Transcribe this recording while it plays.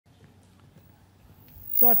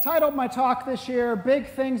So I've titled my talk this year, Big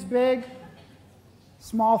Things Big,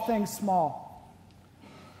 Small Things Small.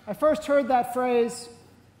 I first heard that phrase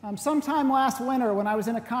sometime last winter when I was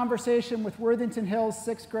in a conversation with Worthington Hills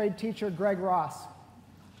 6th grade teacher Greg Ross.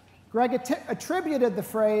 Greg attributed the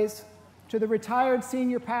phrase to the retired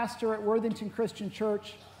senior pastor at Worthington Christian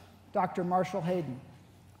Church, Dr. Marshall Hayden.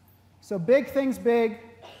 So big things big,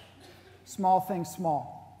 small things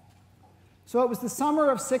small. So it was the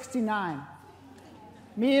summer of '69.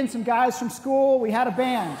 Me and some guys from school, we had a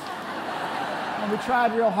band, and we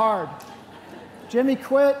tried real hard. Jimmy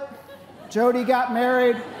quit, Jody got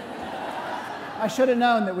married. I should have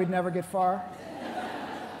known that we'd never get far.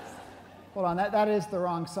 Hold on, that is the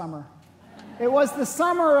wrong summer. It was the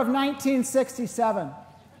summer of 1967.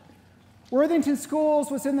 Worthington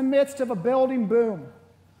Schools was in the midst of a building boom.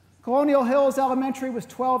 Colonial Hills Elementary was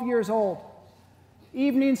 12 years old.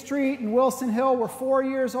 Evening Street and Wilson Hill were 4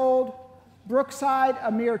 years old. Brookside,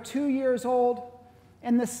 a mere 2 years old.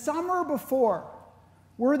 And the summer before,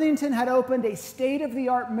 Worthington had opened a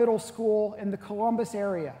state-of-the-art middle school in the Columbus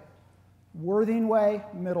area, Worthingway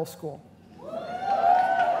Middle School.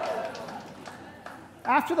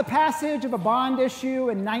 After the passage of a bond issue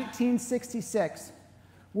in 1966,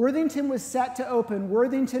 Worthington was set to open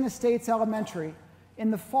Worthington Estates Elementary in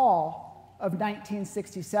the fall of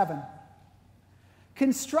 1967.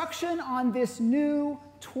 Construction on this new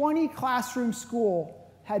 20-classroom school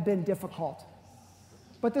had been difficult,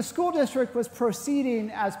 but the school district was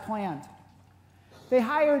proceeding as planned. They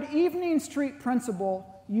hired Evening Street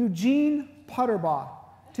principal Eugene Putterbaugh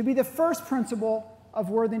to be the first principal of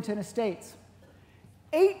Worthington Estates.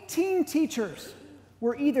 18 teachers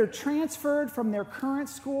were either transferred from their current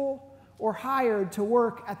school or hired to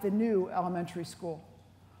work at the new elementary school.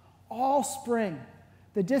 All spring,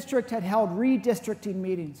 the district had held redistricting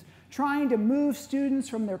meetings, trying to move students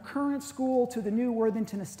from their current school to the new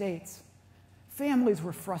Worthington Estates. Families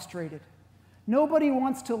were frustrated. Nobody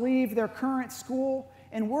wants to leave their current school,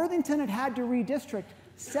 and Worthington had had to redistrict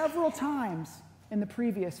several times in the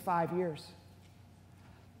previous 5 years.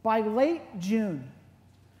 By late June,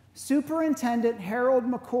 Superintendent Harold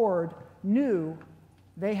McCord knew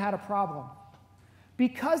they had a problem.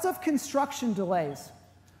 Because of construction delays,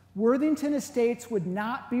 Worthington Estates would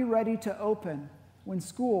not be ready to open when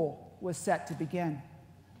school was set to begin.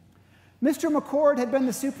 Mr. McCord had been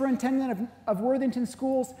the superintendent of Worthington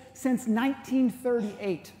Schools since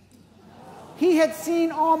 1938. He had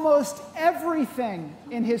seen almost everything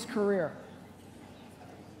in his career,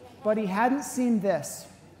 but he hadn't seen this.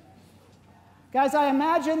 Guys, I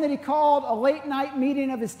imagine that he called a late-night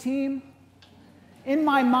meeting of his team. In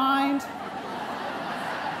my mind,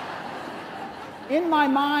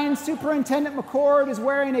 Superintendent McCord is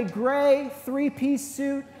wearing a gray three-piece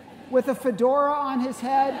suit with a fedora on his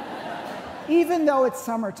head, even though it's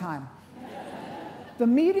summertime. The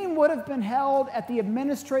meeting would have been held at the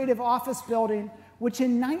administrative office building, which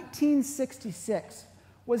in 1966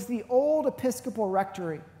 was the old Episcopal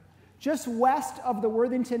Rectory, just west of the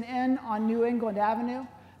Worthington Inn on New England Avenue,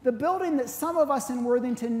 the building that some of us in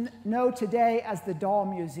Worthington know today as the Doll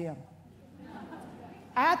Museum.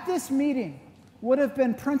 At this meeting would have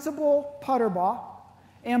been Principal Putterbaugh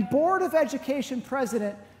and Board of Education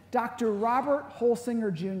President Dr. Robert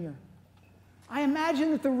Holsinger, Jr. I imagine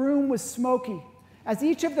that the room was smoky as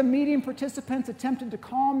each of the meeting participants attempted to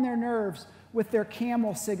calm their nerves with their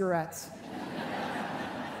Camel cigarettes.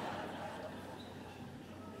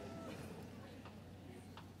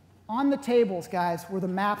 On the tables, guys, were the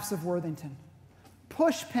maps of Worthington.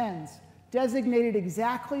 Push pins designated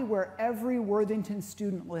exactly where every Worthington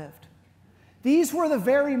student lived. These were the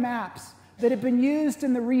very maps that had been used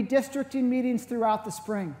in the redistricting meetings throughout the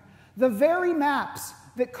spring. The very maps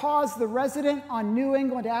that caused the resident on New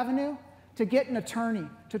England Avenue to get an attorney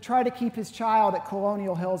to try to keep his child at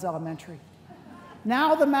Colonial Hills Elementary.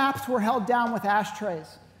 Now the maps were held down with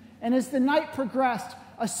ashtrays, and as the night progressed,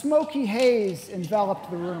 a smoky haze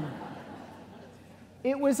enveloped the room.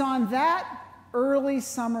 It was on that early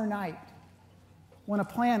summer night when a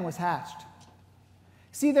plan was hatched.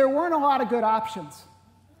 See, there weren't a lot of good options.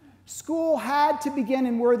 School had to begin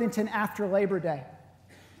in Worthington after Labor Day,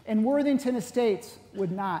 and Worthington Estates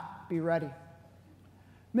would not be ready.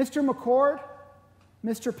 Mr. McCord,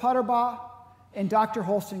 Mr. Putterbaugh, and Dr.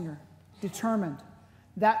 Holsinger determined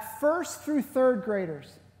that first through third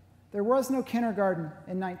graders, there was no kindergarten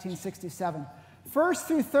in 1967, first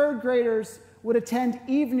through third graders would attend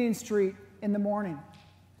Evening Street in the morning.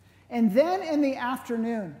 And then in the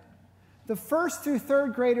afternoon, the first through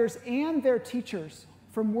third graders and their teachers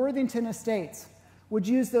from Worthington Estates would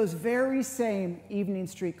use those very same Evening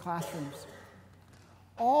Street classrooms.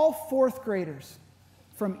 All fourth graders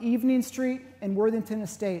from Evening Street and Worthington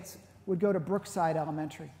Estates would go to Brookside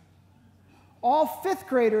Elementary. All fifth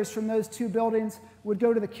graders from those two buildings would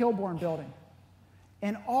go to the Kilbourne building.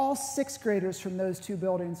 And all sixth graders from those two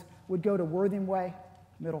buildings would go to Worthing Way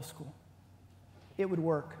Middle School. It would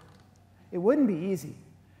work. It wouldn't be easy.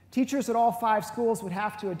 Teachers at all 5 schools would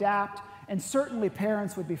have to adapt, and certainly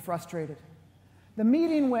parents would be frustrated. The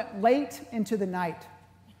meeting went late into the night.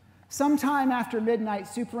 Sometime after midnight,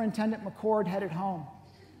 Superintendent McCord headed home.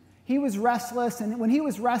 He was restless, and when he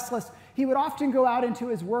was restless, he would often go out into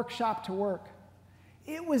his workshop to work.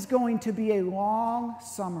 It was going to be a long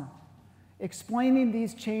summer, explaining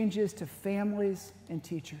these changes to families and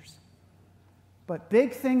teachers. But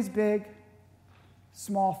big things big,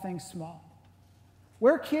 small things small.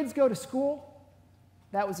 Where kids go to school,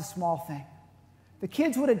 that was a small thing. The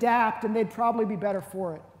kids would adapt, and they'd probably be better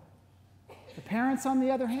for it. The parents, on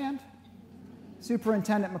the other hand,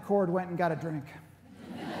 Superintendent McCord went and got a drink.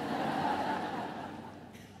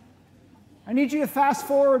 I need you to fast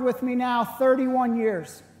forward with me now 31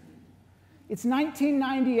 years. It's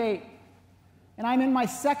 1998, and I'm in my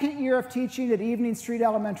second year of teaching at Evening Street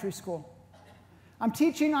Elementary School. I'm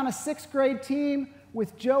teaching on a 6th grade team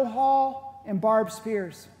with Joe Hall and Barb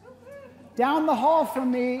Spears. Down the hall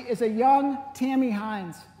from me is a young Tammy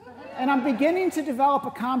Hines, and I'm beginning to develop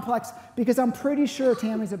a complex because I'm pretty sure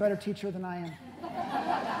Tammy's a better teacher than I am.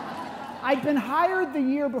 I'd been hired the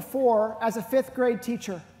year before as a 5th grade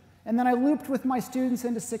teacher, and then I looped with my students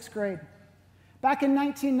into 6th grade. Back in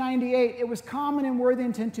 1998, it was common in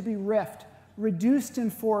Worthington to be RIFT, reduced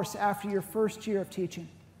in force after your first year of teaching.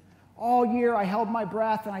 All year I held my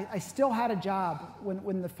breath, and I still had a job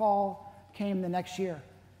when the fall came the next year.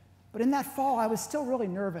 But in that fall, I was still really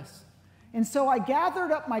nervous. And so I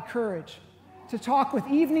gathered up my courage to talk with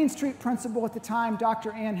Evening Street principal at the time,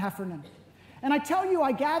 Dr. Ann Heffernan. And I tell you,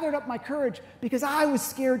 I gathered up my courage because I was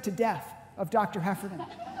scared to death of Dr. Heffernan.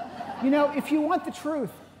 You know, if you want the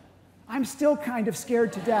truth, I'm still kind of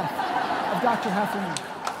scared to death of Dr. Heffernan.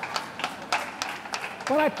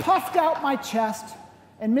 But I puffed out my chest,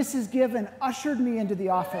 and Mrs. Given ushered me into the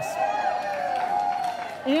office.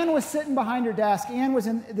 Ann was sitting behind her desk.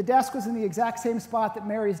 The desk was in the exact same spot that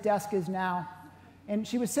Mary's desk is now. And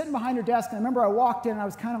she was sitting behind her desk, and I remember I walked in, and I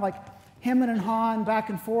was kind of like hemming and hawing back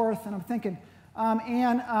and forth, and I'm thinking,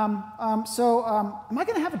 Ann, am I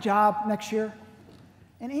going to have a job next year?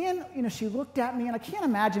 And Ann, you know, she looked at me, and I can't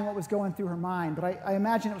imagine what was going through her mind, but I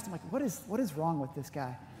imagine it was like, what is wrong with this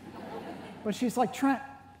guy? But she's like, Trent,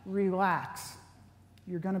 relax.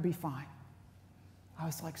 You're going to be fine. I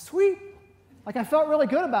was like, sweet. Like, I felt really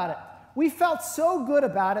good about it. We felt so good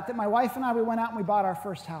about it that my wife and I, we went out and we bought our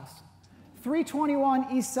first house. 321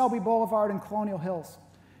 East Selby Boulevard in Colonial Hills.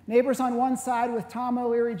 Neighbors on one side with Tom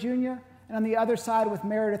O'Leary Jr., and on the other side with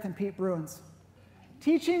Meredith and Pete Bruins.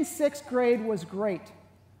 Teaching 6th grade was great.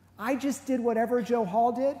 I just did whatever Joe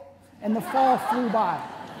Hall did, and the fall flew by.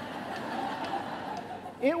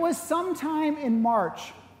 It was sometime in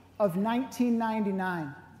March of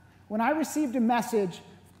 1999 when I received a message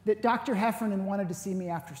that Dr. Heffernan wanted to see me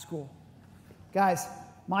after school. Guys,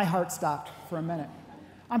 my heart stopped for a minute.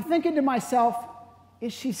 I'm thinking to myself,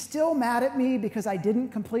 is she still mad at me because I didn't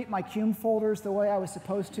complete my cum folders the way I was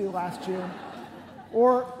supposed to last June?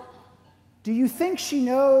 Or do you think she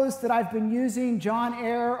knows that I've been using John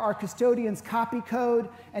Eyre, our custodian's copy code,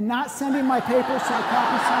 and not sending my papers to the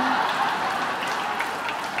copy center?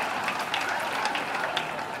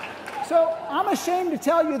 So I'm ashamed to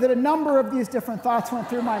tell you that a number of these different thoughts went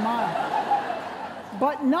through my mind.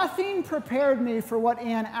 But nothing prepared me for what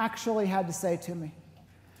Ann actually had to say to me.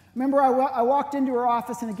 Remember, I walked into her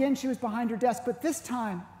office, and again, she was behind her desk, but this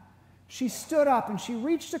time, she stood up, and she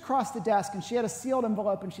reached across the desk, and she had a sealed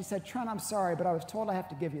envelope, and she said, Trent, I'm sorry, but I was told I have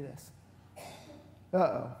to give you this.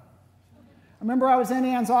 Uh-oh. I remember I was in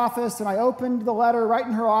Ann's office, and I opened the letter right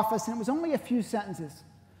in her office, and it was only a few sentences.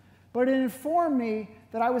 But it informed me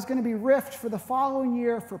that I was going to be RIFT for the following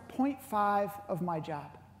year for 0.5 of my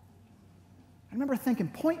job. I remember thinking,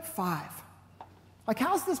 0.5? Like,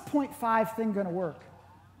 how's this 0.5 thing going to work?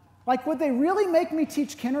 Like, would they really make me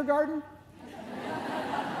teach kindergarten?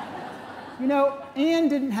 You know, Ann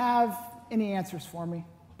didn't have any answers for me,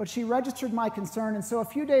 but she registered my concern, and so a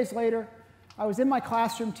few days later, I was in my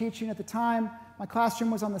classroom teaching. At the time, my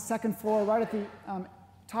classroom was on the 2nd floor, right at the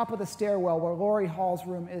top of the stairwell where Lori Hall's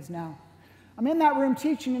room is now. I'm in that room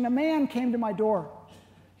teaching, and a man came to my door.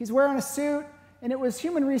 He's wearing a suit, and it was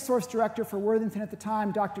Human Resource Director for Worthington at the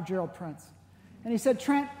time, Dr. Gerald Prince. And he said,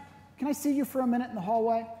 Trent, can I see you for a minute in the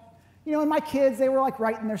hallway? You know, and my kids, they were like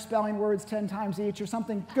writing their spelling words 10 times each or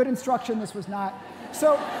something. Good instruction, this was not.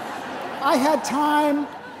 So I had time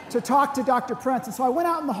to talk to Dr. Prince. And so I went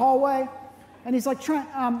out in the hallway, and he's like, Trent,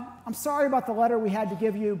 I'm sorry about the letter we had to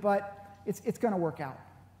give you, but it's going to work out.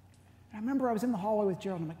 And I remember I was in the hallway with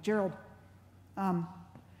Gerald, and I'm like, Gerald,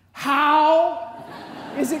 how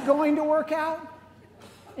is it going to work out?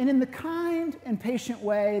 And in the kind and patient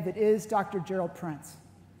way that is Dr. Gerald Prince,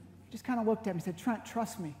 he just kind of looked at me and said, Trent,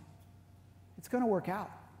 trust me. It's going to work out.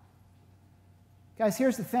 Guys,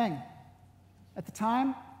 here's the thing. At the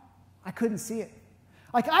time, I couldn't see it.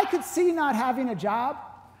 Like, I could see not having a job.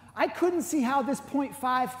 I couldn't see how this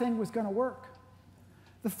 0.5 thing was going to work.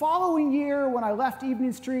 The following year, when I left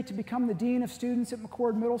Evening Street to become the dean of students at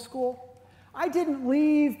McCord Middle School, I didn't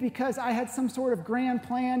leave because I had some sort of grand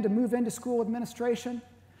plan to move into school administration.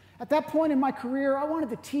 At that point in my career, I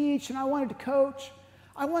wanted to teach and I wanted to coach.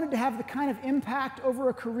 I wanted to have the kind of impact over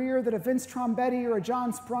a career that a Vince Trombetti or a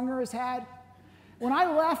John Sprunger has had. When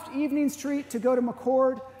I left Evening Street to go to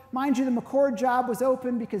McCord, mind you, the McCord job was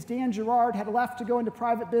open because Dan Gerard had left to go into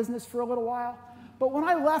private business for a little while. But when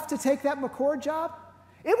I left to take that McCord job,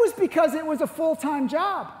 it was because it was a full-time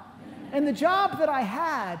job. And the job that I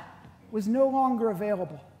had was no longer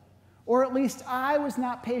available. Or at least I was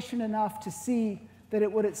not patient enough to see that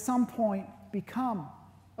it would at some point become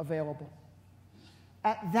available.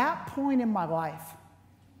 At that point in my life,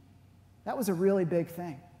 that was a really big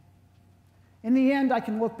thing. In the end, I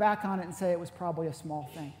can look back on it and say it was probably a small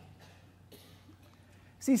thing.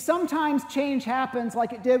 See, sometimes change happens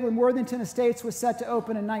like it did when Worthington Estates was set to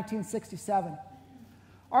open in 1967.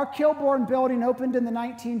 Our Kilbourne building opened in the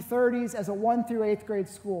 1930s as a 1 through 8th grade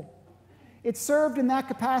school. It served in that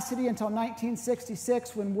capacity until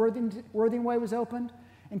 1966 when Worthingway was opened,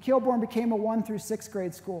 and Kilbourne became a 1 through 6th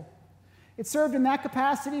grade school. It served in that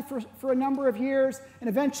capacity for a number of years and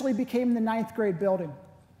eventually became the 9th grade building.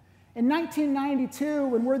 In 1992,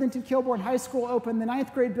 when Worthington Kilbourne High School opened, the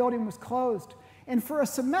 9th grade building was closed. And for a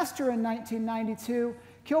semester in 1992,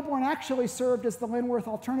 Kilbourne actually served as the Linworth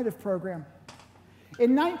Alternative Program.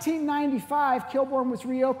 In 1995, Kilbourne was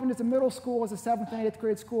reopened as a middle school, as a 7th and 8th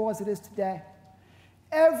grade school, as it is today.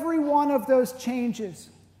 Every one of those changes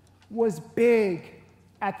was big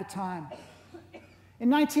at the time. In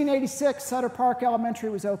 1986, Sutter Park Elementary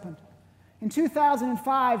was opened. In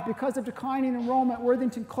 2005, because of declining enrollment,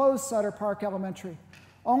 Worthington closed Sutter Park Elementary,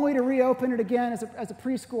 only to reopen it again as a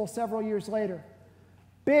preschool several years later.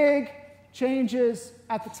 Big changes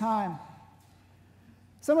at the time.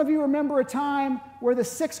 Some of you remember a time where the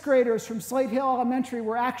 6th graders from Slate Hill Elementary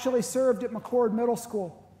were actually served at McCord Middle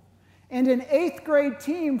School. And an 8th grade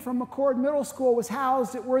team from McCord Middle School was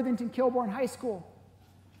housed at Worthington Kilbourne High School.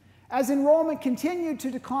 As enrollment continued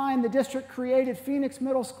to decline, the district created Phoenix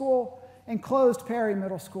Middle School and closed Perry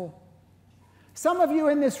Middle School. Some of you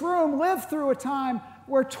in this room lived through a time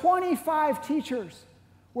where 25 teachers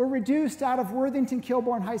were reduced out of Worthington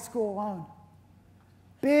Kilbourne High School alone.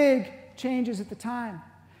 Big changes at the time.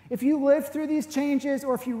 If you lived through these changes,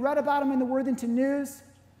 or if you read about them in the Worthington News,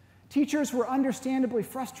 teachers were understandably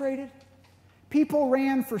frustrated. People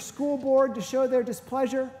ran for school board to show their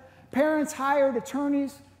displeasure. Parents hired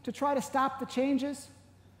attorneys to try to stop the changes.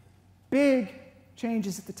 Big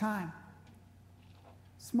changes at the time.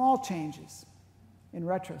 Small changes in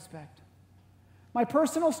retrospect. My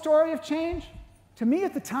personal story of change, to me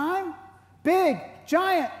at the time, big,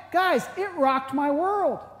 giant. Guys, it rocked my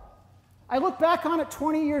world. I look back on it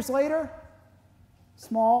 20 years later,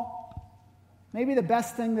 small, maybe the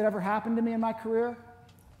best thing that ever happened to me in my career,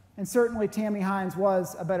 and certainly Tammy Hines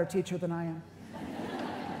was a better teacher than I am.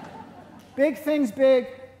 Big things big,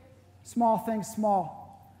 small things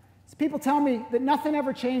small. So people tell me that nothing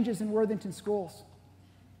ever changes in Worthington schools.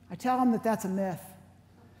 I tell them that that's a myth.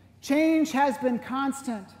 Change has been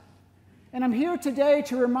constant, and I'm here today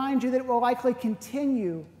to remind you that it will likely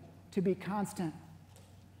continue to be constant.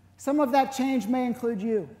 Some of that change may include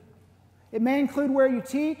you. It may include where you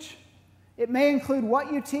teach. It may include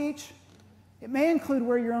what you teach. It may include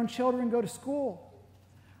where your own children go to school.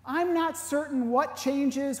 I'm not certain what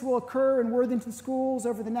changes will occur in Worthington schools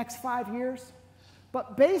over the next 5 years,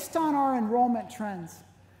 but based on our enrollment trends,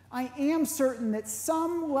 I am certain that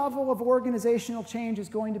some level of organizational change is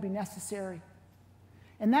going to be necessary.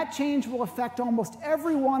 And that change will affect almost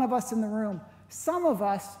every one of us in the room, some of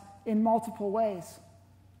us in multiple ways.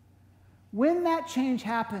 When that change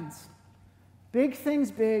happens, big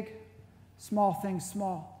things big, small things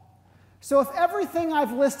small. So if everything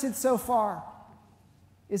I've listed so far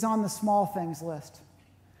is on the small things list,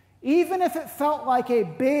 even if it felt like a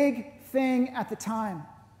big thing at the time,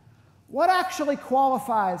 what actually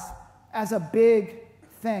qualifies as a big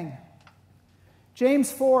thing? James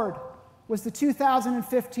Ford was the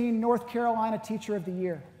 2015 North Carolina Teacher of the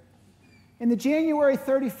Year. In the January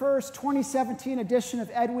 31st, 2017 edition of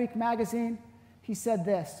Ed Week magazine, he said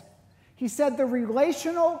this. He said, "The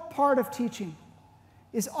relational part of teaching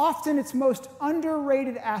is often its most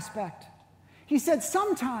underrated aspect." He said,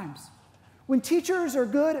 "Sometimes, when teachers are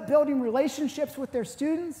good at building relationships with their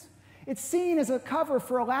students, it's seen as a cover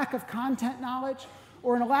for a lack of content knowledge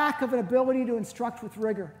or a lack of an ability to instruct with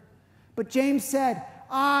rigor." But James said,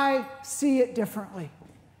 "I see it differently."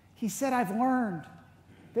 He said, "I've learned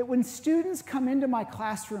that when students come into my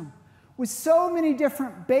classroom with so many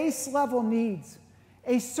different base level needs,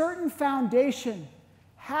 a certain foundation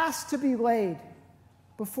has to be laid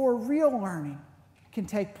before real learning can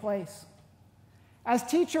take place." As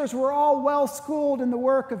teachers, we're all well schooled in the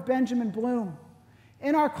work of Benjamin Bloom.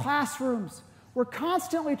 In our classrooms, we're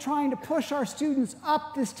constantly trying to push our students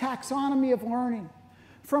up this taxonomy of learning.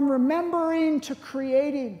 From remembering to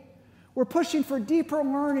creating, we're pushing for deeper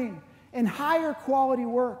learning and higher quality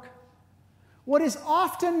work. What is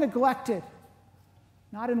often neglected,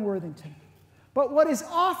 not in Worthington, but what is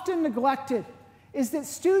often neglected is that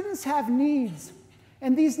students have needs,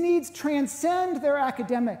 and these needs transcend their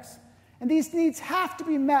academics, and these needs have to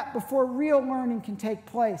be met before real learning can take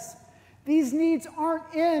place. These needs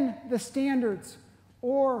aren't in the standards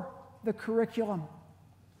or the curriculum.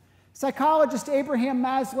 Psychologist Abraham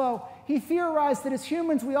Maslow, he theorized that as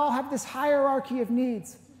humans, we all have this hierarchy of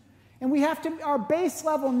needs. And we have to, our base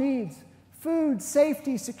level needs, food,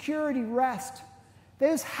 safety, security, rest,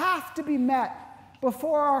 those have to be met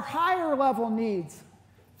before our higher level needs,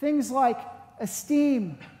 things like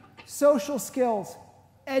esteem, social skills,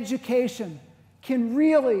 education, can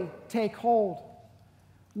really take hold.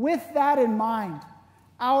 With that in mind,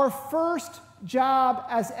 our first job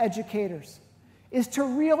as educators is to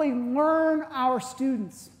really learn our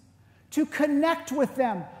students, to connect with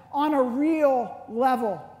them on a real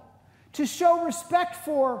level, to show respect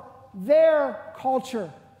for their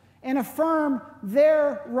culture and affirm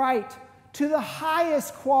their right to the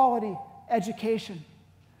highest quality education.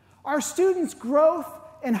 Our students' growth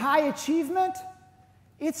and high achievement,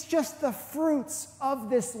 it's just the fruits of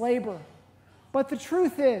this labor. But the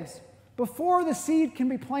truth is, before the seed can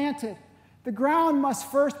be planted, the ground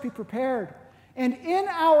must first be prepared. And in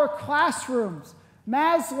our classrooms,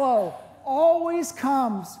 Maslow always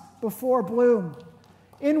comes before Bloom.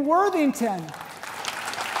 In Worthington,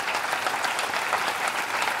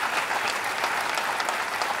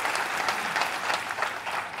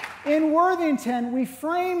 we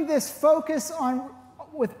frame this focus on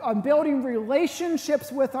building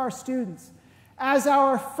relationships with our students as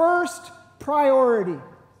our first priority.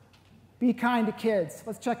 Be kind to kids.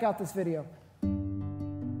 Let's check out this video.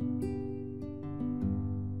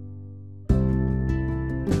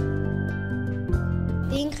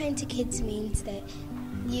 Being kind to kids means that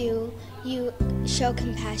you show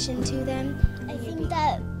compassion to them. I think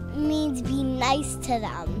that means be nice to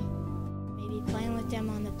them. Maybe playing with them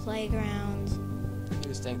on the playground. I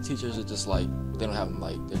just think teachers are just like, they don't have them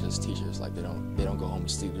like, they're just teachers. Like they don't go home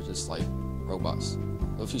and sleep, they're just like robots.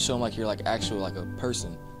 So if you show them like you're like actual like a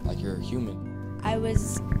person, like you're a human. I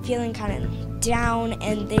was feeling kind of down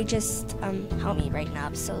and they just helped me brighten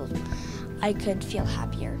up so I could feel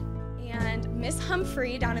happier. And Miss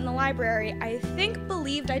Humphrey down in the library, I think,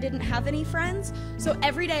 believed I didn't have any friends, so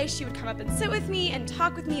every day she would come up and sit with me and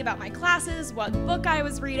talk with me about my classes, what book I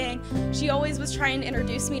was reading. She always was trying to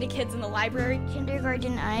introduce me to kids in the library.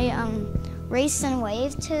 Kindergarten, I raced and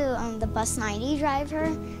waved to the bus 90 driver,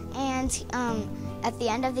 and at the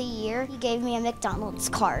end of the year, he gave me a McDonald's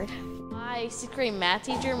card. My 6th grade math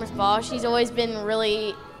teacher, Miss Ball, she's always been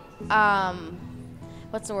really,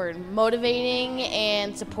 motivating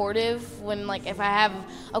and supportive. When like if I have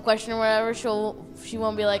a question or whatever, she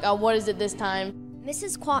won't be like, oh, what is it this time?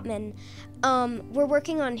 Mrs. Quatman, we're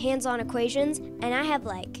working on hands-on equations, and I have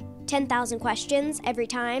like 10,000 questions every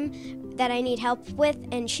time that I need help with,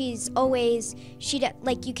 and she's always,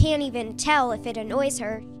 you can't even tell if it annoys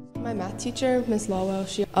her. My math teacher, Miss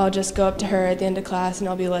Lawwell, I'll just go up to her at the end of class and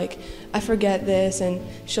I'll be like, I forget this, and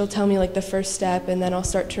she'll tell me like the first step, and then I'll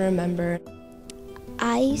start to remember.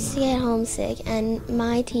 I used to get homesick, and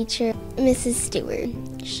my teacher, Mrs. Stewart,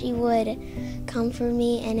 she would comfort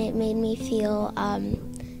me, and it made me feel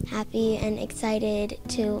happy and excited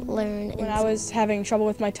to learn. When I was having trouble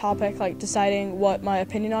with my topic, like deciding what my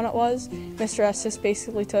opinion on it was, Mr. Estes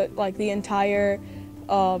basically took like the entire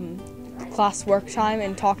class work time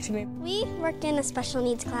and talked to me. We worked in a special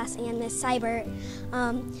needs class, and Miss Seibert,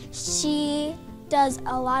 she does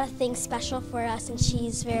a lot of things special for us, and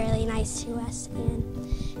she's very nice to us,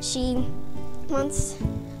 and she once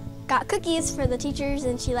got cookies for the teachers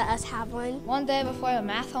and she let us have one. One day before the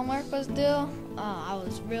math homework was due, I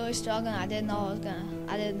was really struggling. I didn't know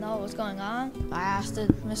what was going on. I asked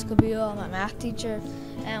Miss Cabillo, my math teacher,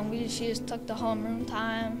 and she just took the homeroom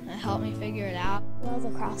time and helped me figure it out. Well, the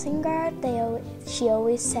crossing guard, she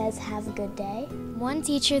always says, "Have a good day." One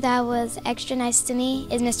teacher that was extra nice to me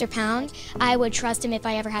is Mr. Pound. I would trust him if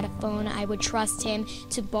I ever had a phone. I would trust him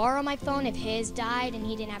to borrow my phone if his died and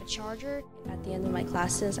he didn't have a charger. At the end of my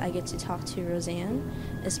classes, I get to talk to Roseanne,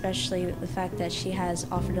 especially the fact that she has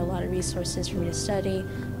offered a lot of resources for me to study,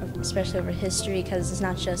 especially over history, because it's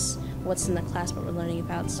not just what's in the class, but we're learning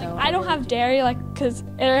about. So I don't have dairy, or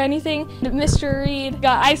anything. Mr. Reed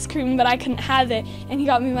got ice cream, but I couldn't have it, and he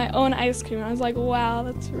got me my own ice cream. I was like, wow,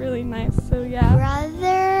 that's really nice. So yeah.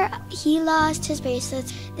 Brother, he lost his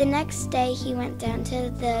bracelets. The next day, he went down to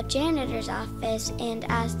the janitor's office and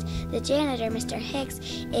asked the janitor, Mr. Hicks,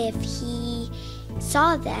 if he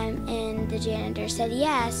saw them, and the janitor said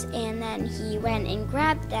yes, and then he went and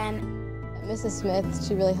grabbed them. Mrs. Smith,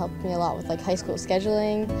 she really helped me a lot with high school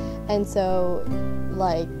scheduling, and so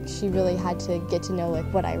she really had to get to know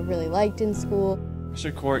what I really liked in school.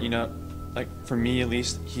 Mr. Court, for me at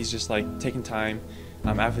least, he's just taking time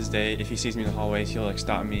out of his day. If he sees me in the hallways, he'll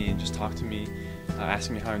stop me and just talk to me, ask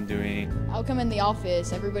me how I'm doing. I'll come in the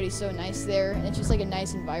office, everybody's so nice there, and it's just a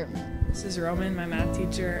nice environment. Mrs. Roman, my math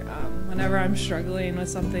teacher, whenever I'm struggling with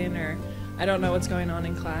something or I don't know what's going on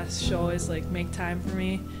in class, she'll always make time for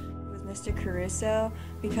me. With Mr. Caruso,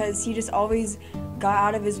 because he just always got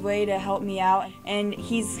out of his way to help me out, and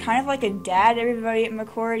he's kind of like a dad to everybody at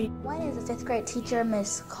McCord. One is a 5th grade teacher,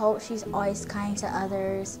 Miss Colt. She's always kind to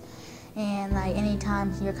others, and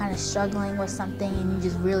anytime you're kind of struggling with something and you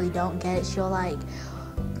just really don't get it, she'll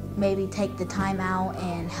maybe take the time out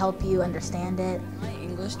and help you understand it. My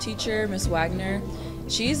English teacher, Miss Wagner,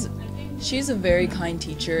 she's a very kind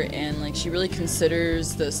teacher, and she really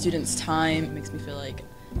considers the students' time. It makes me feel like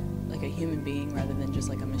a human being rather than just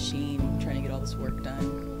a machine trying to get all this work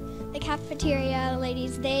done. The cafeteria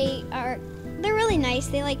ladies, they're really nice.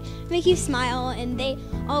 They make you smile, and they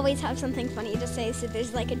always have something funny to say. So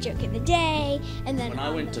there's a joke of the day, and then when I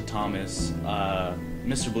went to Thomas,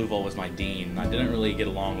 Mr. Blueville was my dean. I didn't really get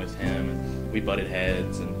along with him, and we butted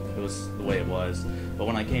heads, and it was the way it was. But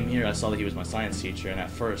when I came here, I saw that he was my science teacher, and at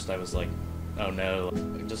first I was like, oh no.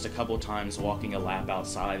 Just a couple times walking a lap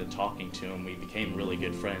outside and talking to him, we became really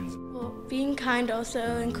good friends. Well, being kind also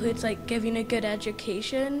includes giving a good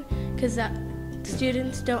education, because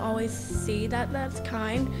students don't always see that that's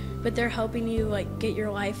kind, but they're helping you get your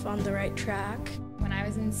life on the right track. When I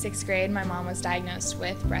was in 6th grade, my mom was diagnosed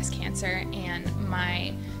with breast cancer, and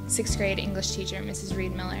my 6th grade English teacher, Mrs.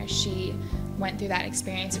 Reed Miller, she went through that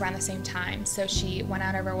experience around the same time. So she went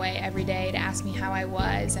out of her way every day to ask me how I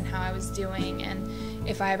was and how I was doing, and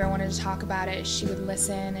if I ever wanted to talk about it, she would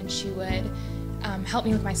listen, and she would help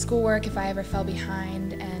me with my schoolwork if I ever fell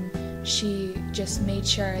behind, and she just made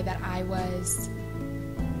sure that I was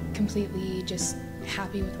completely just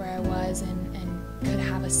happy with where I was and could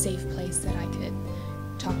have a safe place that I could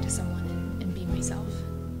talk to someone and be myself.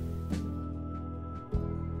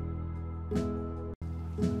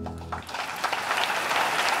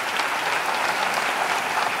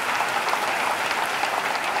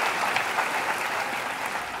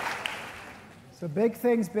 So big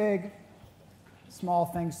things big, small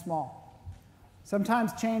things small.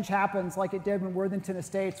 Sometimes change happens like it did when Worthington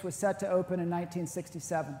Estates was set to open in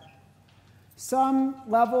 1967. Some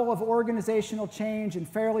level of organizational change in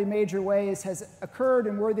fairly major ways has occurred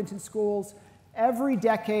in Worthington schools every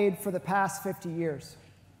decade for the past 50 years,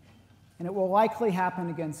 and it will likely happen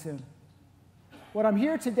again soon. What I'm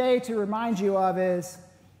here today to remind you of is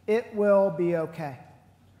it will be okay.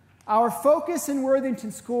 Our focus in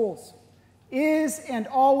Worthington schools is and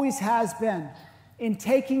always has been in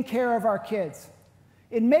taking care of our kids,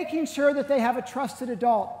 in making sure that they have a trusted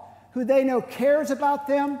adult who they know cares about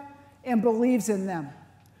them and believes in them.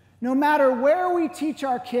 No matter where we teach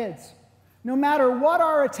our kids, no matter what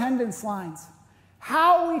our attendance lines,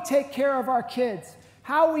 how we take care of our kids,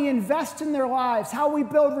 how we invest in their lives, how we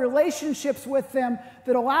build relationships with them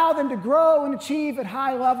that allow them to grow and achieve at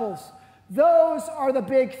high levels, those are the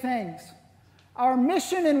big things. Our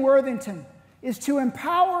mission in Worthington is to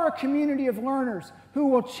empower a community of learners who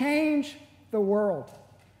will change the world.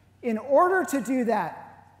 In order to do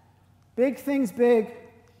that, big things big,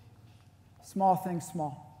 small things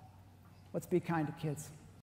small. Let's be kind to kids.